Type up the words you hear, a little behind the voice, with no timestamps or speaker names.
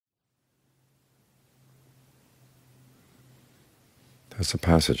There's a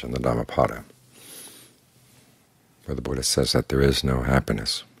passage in the Dhammapada where the Buddha says that there is no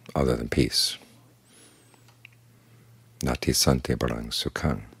happiness other than peace. Nati santi parang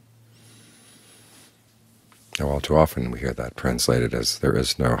sukhang. Now, all too often we hear that translated as there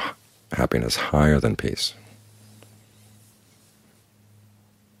is no happiness higher than peace,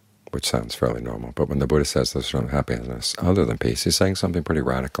 which sounds fairly normal. But when the Buddha says there's no happiness other than peace, he's saying something pretty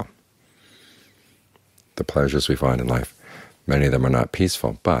radical. The pleasures we find in life, many of them are not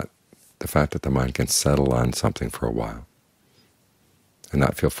peaceful, but the fact that the mind can settle on something for a while and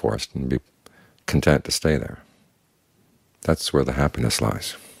not feel forced and be content to stay there, that's where the happiness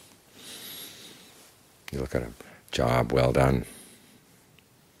lies. You look at a job well done,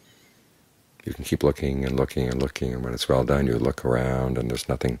 you can keep looking and looking and looking, and when it's well done you look around and there's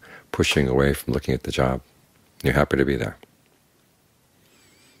nothing pushing away from looking at the job. You're happy to be there.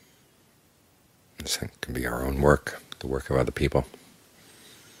 This can be our own work, the work of other people.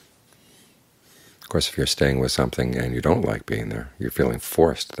 Of course, if you're staying with something and you don't like being there, you're feeling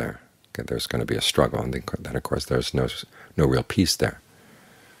forced there, okay, there's going to be a struggle, and then of course there's no real peace there.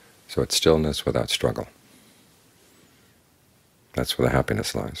 So it's stillness without struggle. That's where the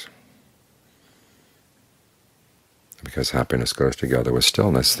happiness lies. Because happiness goes together with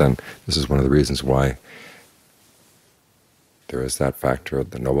stillness, then this is one of the reasons why there is that factor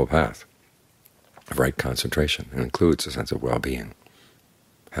of the Noble Path of right concentration. It includes a sense of well-being,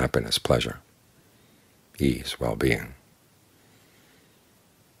 happiness, pleasure, ease, well-being.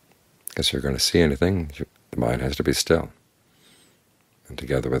 Because if you're going to see anything, the mind has to be still. And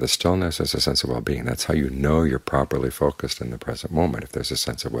together with the stillness is a sense of well-being. That's how you know you're properly focused in the present moment, if there's a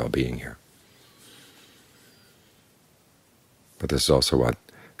sense of well-being here. But this is also what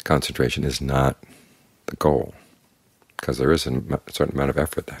concentration is not the goal, because there is a certain amount of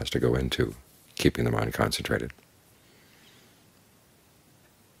effort that has to go into keeping the mind concentrated.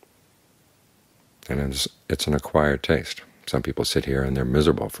 And it's an acquired taste. Some people sit here and they're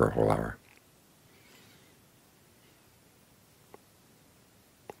miserable for a whole hour.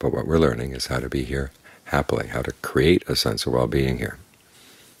 But what we're learning is how to be here happily, how to create a sense of well-being here.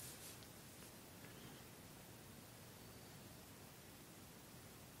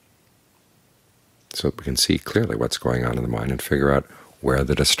 So that we can see clearly what's going on in the mind and figure out where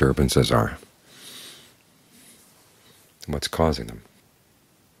the disturbances are and what's causing them.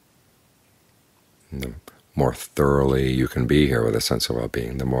 And the more thoroughly you can be here with a sense of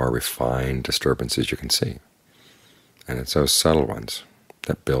well-being, the more refined disturbances you can see. And it's those subtle ones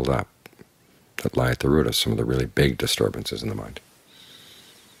that build up, that lie at the root of some of the really big disturbances in the mind.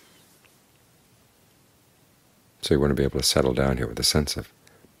 So you want to be able to settle down here with a sense of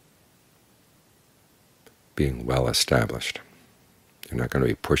being well established. You're not going to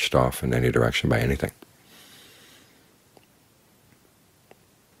be pushed off in any direction by anything.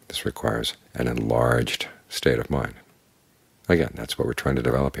 This requires an enlarged state of mind. Again, that's what we're trying to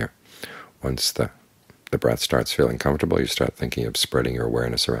develop here. Once the breath starts feeling comfortable, you start thinking of spreading your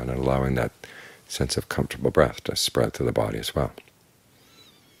awareness around and allowing that sense of comfortable breath to spread through the body as well.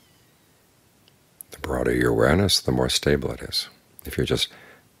 The broader your awareness, the more stable it is. If you're just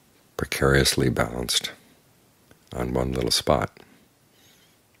precariously balanced on one little spot,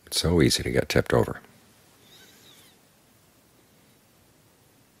 it's so easy to get tipped over.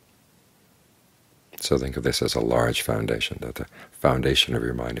 So think of this as a large foundation, that the foundation of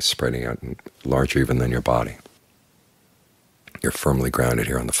your mind is spreading out and larger even than your body. You're firmly grounded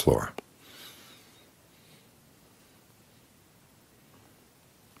here on the floor.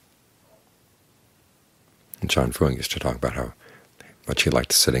 And John Fuang used to talk about how much he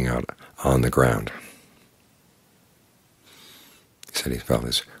liked sitting out on the ground. He said he felt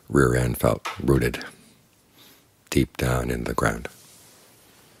his rear end felt rooted deep down in the ground.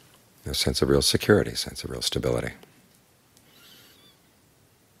 A sense of real security, a sense of real stability.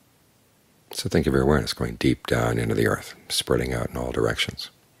 So think of your awareness going deep down into the earth, spreading out in all directions,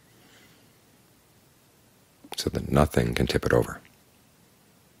 so that nothing can tip it over.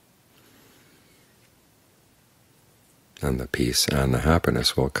 And the peace and the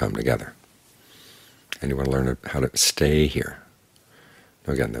happiness will come together. And you want to learn how to stay here.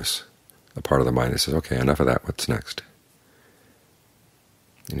 Now again, there's a part of the mind that says, okay, enough of that, what's next?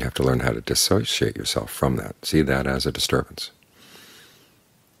 And you have to learn how to dissociate yourself from that, see that as a disturbance.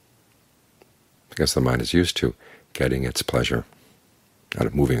 Because the mind is used to getting its pleasure out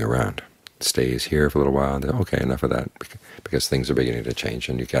of moving around. It stays here for a little while, and then, okay, enough of that, because things are beginning to change,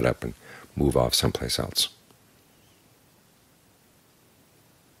 and you get up and move off someplace else.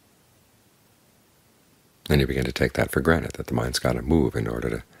 Then you begin to take that for granted, that the mind's got to move in order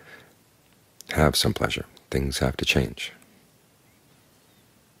to have some pleasure. Things have to change.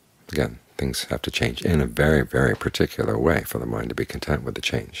 Again, things have to change in a very, very particular way for the mind to be content with the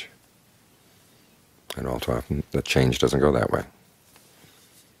change. And all too often, the change doesn't go that way.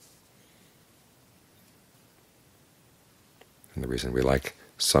 And the reason we like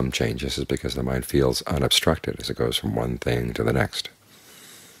some changes is because the mind feels unobstructed as it goes from one thing to the next.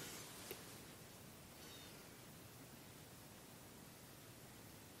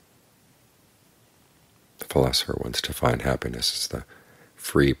 The philosopher once defined happiness as the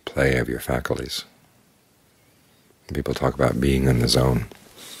free play of your faculties. People talk about being in the zone,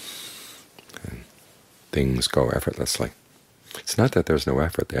 and things go effortlessly. It's not that there's no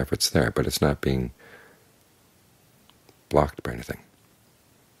effort. The effort's there, but it's not being blocked by anything.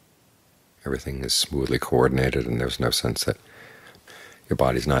 Everything is smoothly coordinated, and there's no sense that your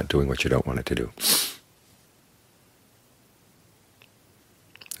body's not doing what you don't want it to do.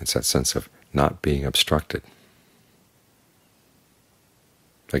 It's that sense of not being obstructed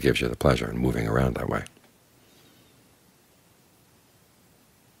that gives you the pleasure in moving around that way.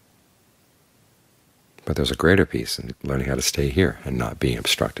 But there's a greater peace in learning how to stay here and not being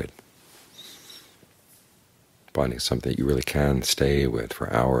obstructed. Finding something that you really can stay with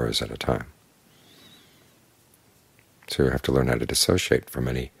for hours at a time. So you have to learn how to dissociate from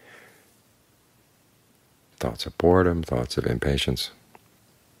any thoughts of boredom, thoughts of impatience.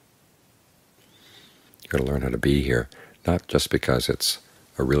 You've got to learn how to be here, not just because it's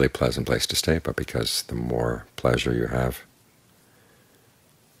a really pleasant place to stay, but because the more pleasure you have,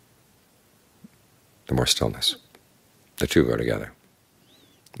 the more stillness. The two go together.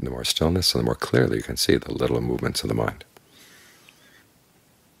 The more stillness, and the more clearly you can see the little movements of the mind.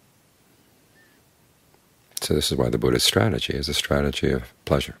 So this is why the Buddha's strategy is a strategy of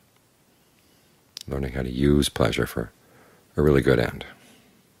pleasure, learning how to use pleasure for a really good end.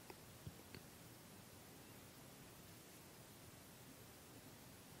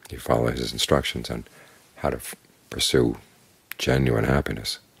 You follow his instructions on how to pursue genuine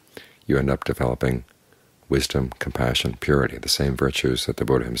happiness. You end up developing wisdom, compassion, purity, the same virtues that the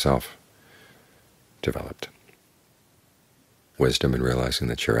Buddha himself developed. Wisdom in realizing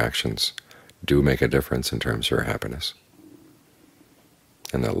that your actions do make a difference in terms of your happiness,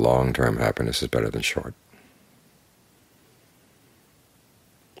 and that long-term happiness is better than short.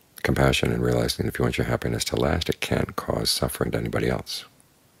 Compassion in realizing that if you want your happiness to last, it can't cause suffering to anybody else.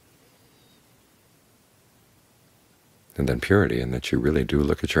 And then purity in that you really do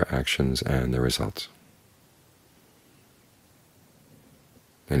look at your actions and the results,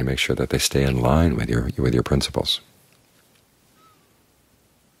 and you make sure that they stay in line with your principles.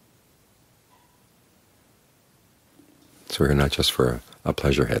 So we're not just for a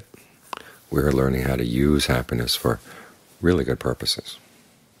pleasure hit. We're learning how to use happiness for really good purposes,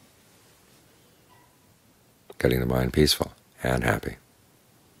 getting the mind peaceful and happy.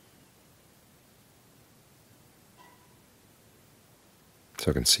 So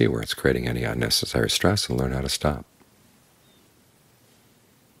you can see where it's creating any unnecessary stress and learn how to stop.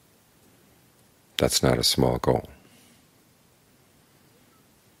 That's not a small goal.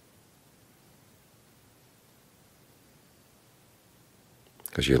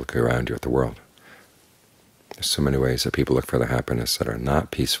 Because you look around you at the world, there's so many ways that people look for their happiness that are not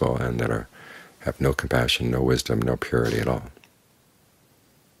peaceful and that have no compassion, no wisdom, no purity at all.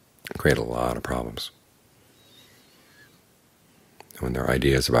 Create a lot of problems. And when their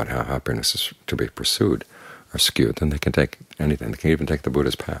ideas about how happiness is to be pursued are skewed, then they can take anything. They can even take the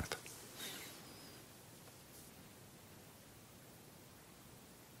Buddha's path.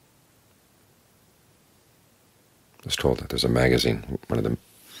 I was told that there's a magazine, one of the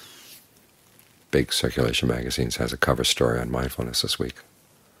big circulation magazines, has a cover story on mindfulness this week.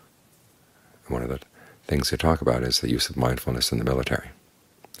 And one of the things they talk about is the use of mindfulness in the military.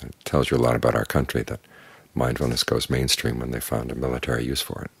 It tells you a lot about our country that mindfulness goes mainstream when they found a military use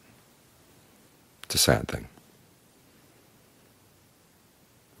for it. It's a sad thing.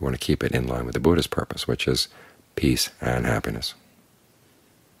 We want to keep it in line with the Buddha's purpose, which is peace and happiness.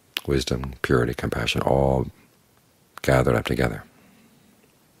 Wisdom, purity, compassion, all gathered up together.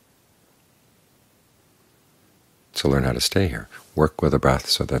 So learn how to stay here. Work with the breath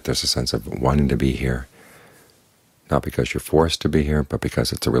so that there's a sense of wanting to be here, not because you're forced to be here, but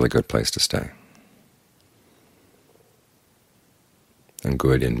because it's a really good place to stay. And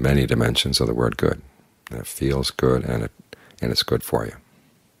good in many dimensions of the word good. And it feels good, and it's good for you.